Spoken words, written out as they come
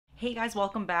Hey guys,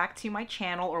 welcome back to my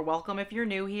channel, or welcome if you're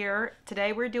new here.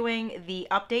 Today we're doing the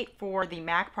update for the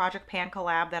MAC Project Pan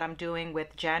collab that I'm doing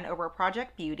with Jen over at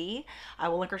Project Beauty. I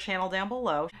will link her channel down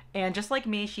below. And just like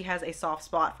me, she has a soft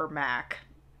spot for MAC.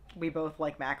 We both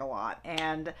like MAC a lot,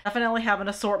 and definitely have an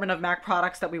assortment of MAC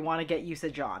products that we want to get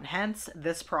usage on, hence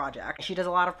this project. She does a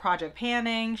lot of project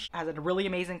panning, she has a really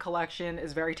amazing collection,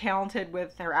 is very talented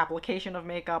with her application of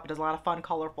makeup, does a lot of fun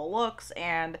colorful looks,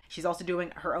 and she's also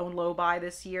doing her own low buy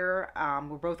this year.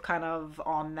 We're both kind of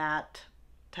on that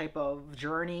type of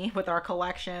journey with our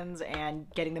collections and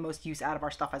getting the most use out of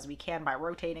our stuff as we can by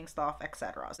rotating stuff,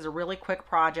 etc. This is a really quick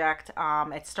project.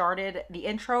 The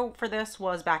intro for this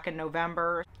was back in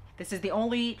November. This is the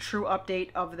only true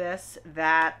update of this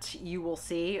that you will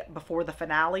see before the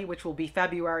finale, which will be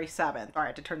February 7th. All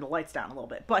right, to turn the lights down a little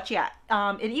bit. But yeah,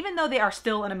 and even though they are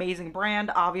still an amazing brand,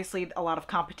 obviously a lot of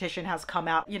competition has come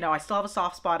out. You know, I still have a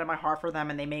soft spot in my heart for them,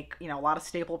 and they make, you know, a lot of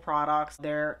staple products.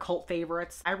 They're cult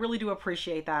favorites. I really do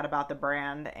appreciate that about the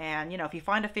brand. And, you know, if you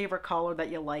find a favorite color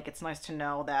that you like, it's nice to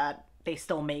know that they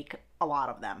still make a lot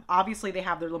of them. Obviously, they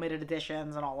have their limited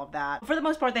editions and all of that. For the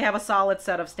most part, they have a solid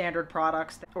set of standard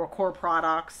products or core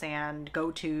products and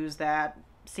go-tos that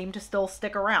seem to still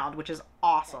stick around, which is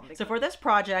awesome. So for this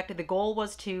project, the goal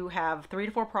was to have 3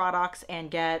 to 4 products and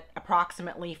get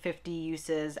approximately 50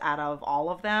 uses out of all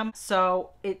of them.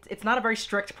 So it's not a very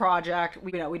strict project.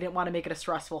 We didn't want to make it a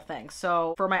stressful thing.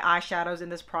 So for my eyeshadows in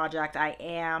this project, I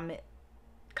am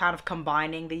kind of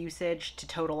combining the usage to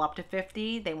total up to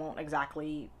 50. They won't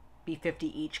exactly be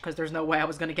 50 each because there's no way I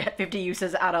was going to get 50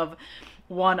 uses out of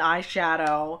one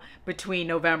eyeshadow between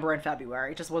November and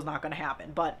February. It just was not going to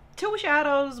happen. But 2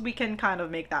 shadows, we can kind of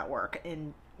make that work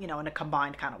in, you know, in a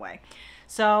combined kind of way.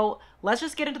 So let's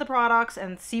just get into the products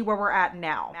and see where we're at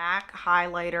now. MAC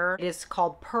highlighter. It is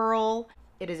called Pearl.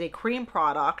 It is a cream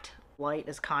product. Light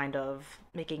is kind of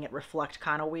making it reflect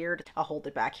kind of weird. I'll hold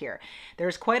it back here.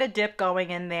 There's quite a dip going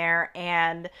in there,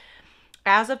 and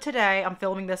as of today, I'm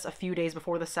filming this a few days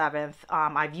before the 7th.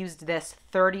 I've used this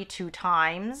 32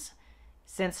 times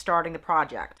since starting the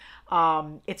project.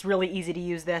 It's really easy to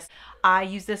use this. I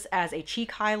use this as a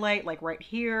cheek highlight, like right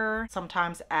here,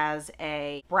 sometimes as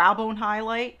a brow bone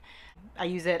highlight. I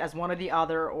use it as one or the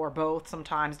other or both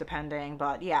sometimes, depending,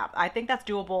 but yeah, I think that's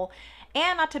doable.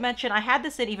 And not to mention, I had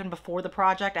this in even before the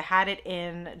project. I had it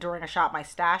in during a Shop My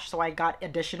Stash, so I got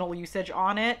additional usage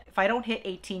on it. If I don't hit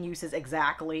 18 uses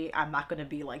exactly, I'm not going to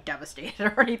be like devastated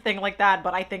or anything like that,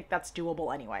 but I think that's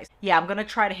doable anyways. Yeah, I'm going to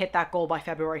try to hit that goal by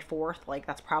February 4th. Like,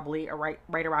 that's probably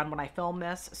right around when I film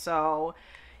this. So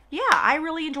yeah, I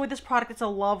really enjoyed this product. It's a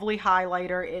lovely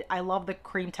highlighter. I love the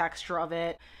cream texture of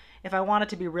it. If I wanted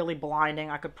to be really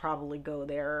blinding, I could probably go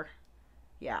there,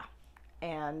 yeah,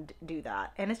 and do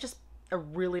that. And it's just a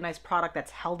really nice product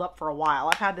that's held up for a while.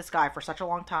 I've had this guy for such a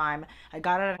long time. I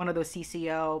got it at one of those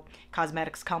CCO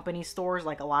cosmetics company stores,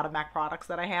 like a lot of MAC products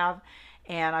that I have,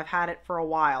 and I've had it for a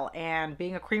while. And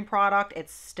being a cream product,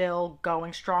 it's still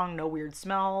going strong, no weird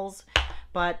smells.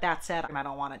 But that said, I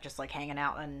don't want it just like hanging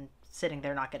out and sitting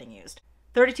there not getting used.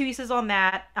 32 uses on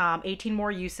that, 18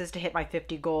 more uses to hit my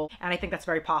 50 goal, and I think that's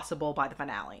very possible by the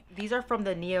finale. These are from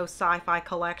the Neo Sci-Fi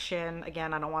collection.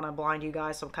 Again, I don't want to blind you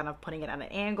guys, so I'm kind of putting it at an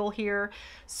angle here.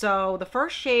 So the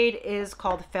first shade is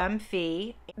called Femme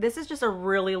Fille. This is just a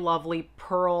really lovely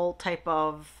pearl type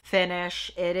of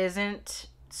finish. It isn't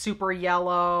super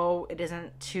yellow, it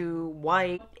isn't too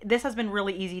white. This has been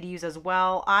really easy to use as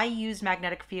well. I used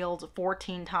magnetic fields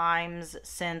 14 times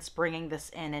since bringing this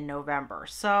in November.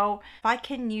 So if I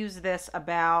can use this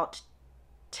about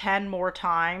 10 more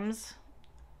times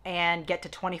and get to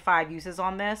 25 uses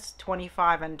on this,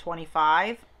 25 and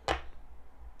 25,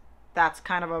 that's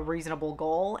kind of a reasonable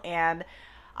goal. And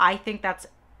I think that's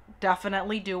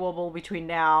definitely doable between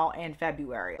now and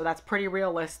February. So that's pretty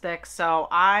realistic. So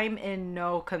I'm in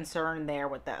no concern there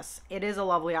with this. It is a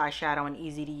lovely eyeshadow and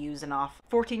easy to use enough.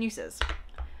 14 uses.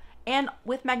 And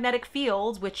with magnetic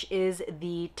fields, which is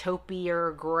the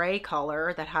taupier gray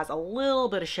color that has a little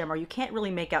bit of shimmer, you can't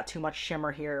really make out too much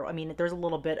shimmer here. I mean, there's a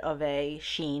little bit of a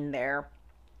sheen there.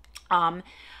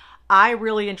 I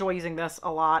really enjoy using this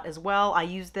a lot as well. I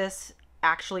use this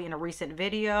actually in a recent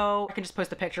video. I can just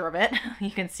post a picture of it.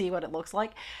 You can see what it looks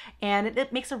like. And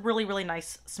it makes a really, really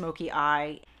nice smoky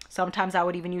eye. Sometimes I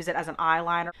would even use it as an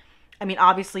eyeliner. I mean,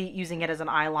 obviously using it as an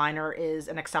eyeliner is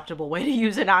an acceptable way to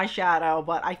use an eyeshadow,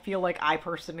 but I feel like I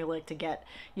personally like to get,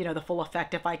 you know, the full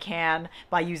effect if I can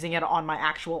by using it on my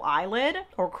actual eyelid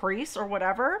or crease or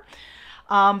whatever.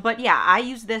 But yeah, I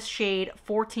use this shade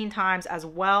 14 times as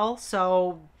well.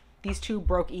 So these two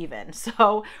broke even.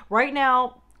 So right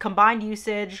now, combined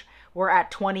usage, we're at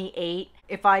 28.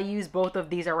 If I use both of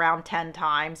these around 10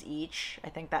 times each, I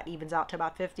think that evens out to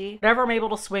about 50. Whatever I'm able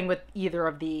to swing with either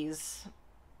of these,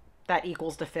 that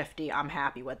equals to 50. I'm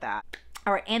happy with that.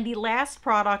 All right, and the last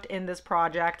product in this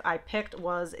project I picked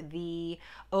was the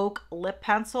Oak lip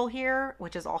pencil here,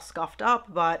 which is all scuffed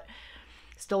up, but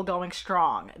still going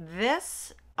strong.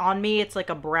 This, on me, it's like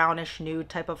a brownish nude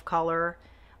type of color.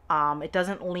 It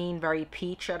doesn't lean very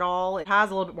peach at all. It has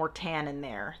a little bit more tan in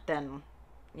there than,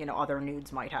 you know, other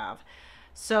nudes might have.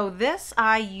 So this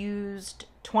I used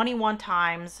 21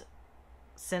 times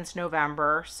since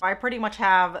November. So I pretty much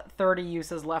have 30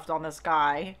 uses left on this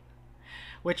guy,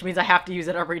 which means I have to use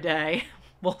it every day.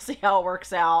 We'll see how it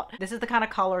works out. This is the kind of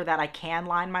color that I can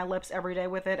line my lips every day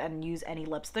with it and use any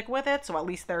lipstick with it. So at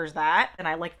least there's that. And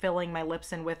I like filling my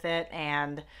lips in with it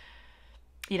and,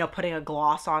 you know, putting a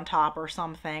gloss on top or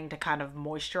something to kind of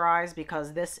moisturize,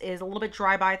 because this is a little bit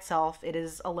dry by itself. It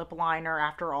is a lip liner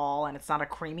after all, and it's not a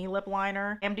creamy lip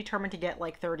liner. I'm determined to get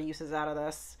like 30 uses out of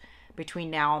this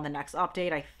between now and the next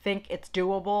update. I think it's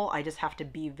doable. I just have to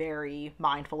be very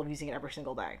mindful of using it every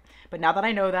single day. But now that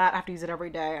I know that I have to use it every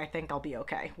day, I think I'll be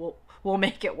okay. We'll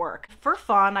make it work. For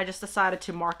fun, I just decided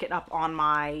to mark it up on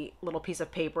my little piece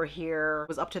of paper here. It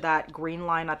was up to that green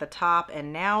line at the top,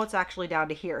 and now it's actually down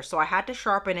to here. So I had to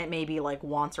sharpen it maybe like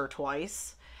once or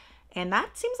twice. And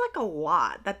that seems like a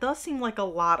lot. That does seem like a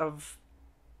lot of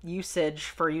usage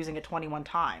for using it 21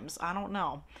 times. I don't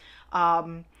know.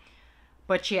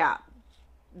 But yeah,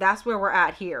 that's where we're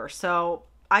at here. So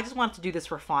I just wanted to do this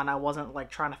for fun. I wasn't like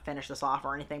trying to finish this off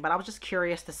or anything, but I was just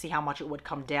curious to see how much it would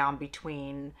come down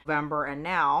between November and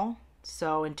now.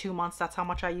 So in 2 months, that's how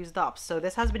much I used up. So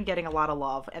this has been getting a lot of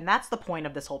love, and that's the point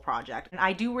of this whole project. And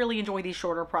I do really enjoy these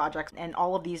shorter projects, and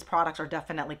all of these products are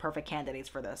definitely perfect candidates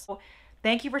for this. So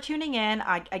thank you for tuning in.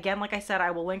 Again, like I said, I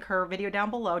will link her video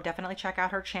down below. Definitely check out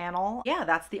her channel. Yeah,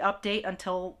 that's the update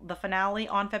until the finale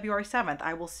on February 7th.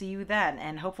 I will see you then,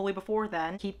 and hopefully before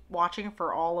then, keep watching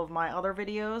for all of my other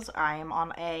videos. I am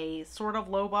on a sort of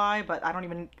low buy, but I don't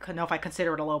even know if I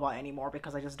consider it a low buy anymore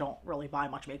because I just don't really buy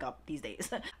much makeup these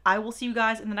days. I will see you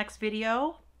guys in the next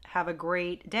video. Have a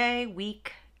great day,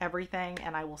 week, everything,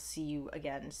 and I will see you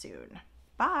again soon.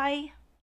 Bye!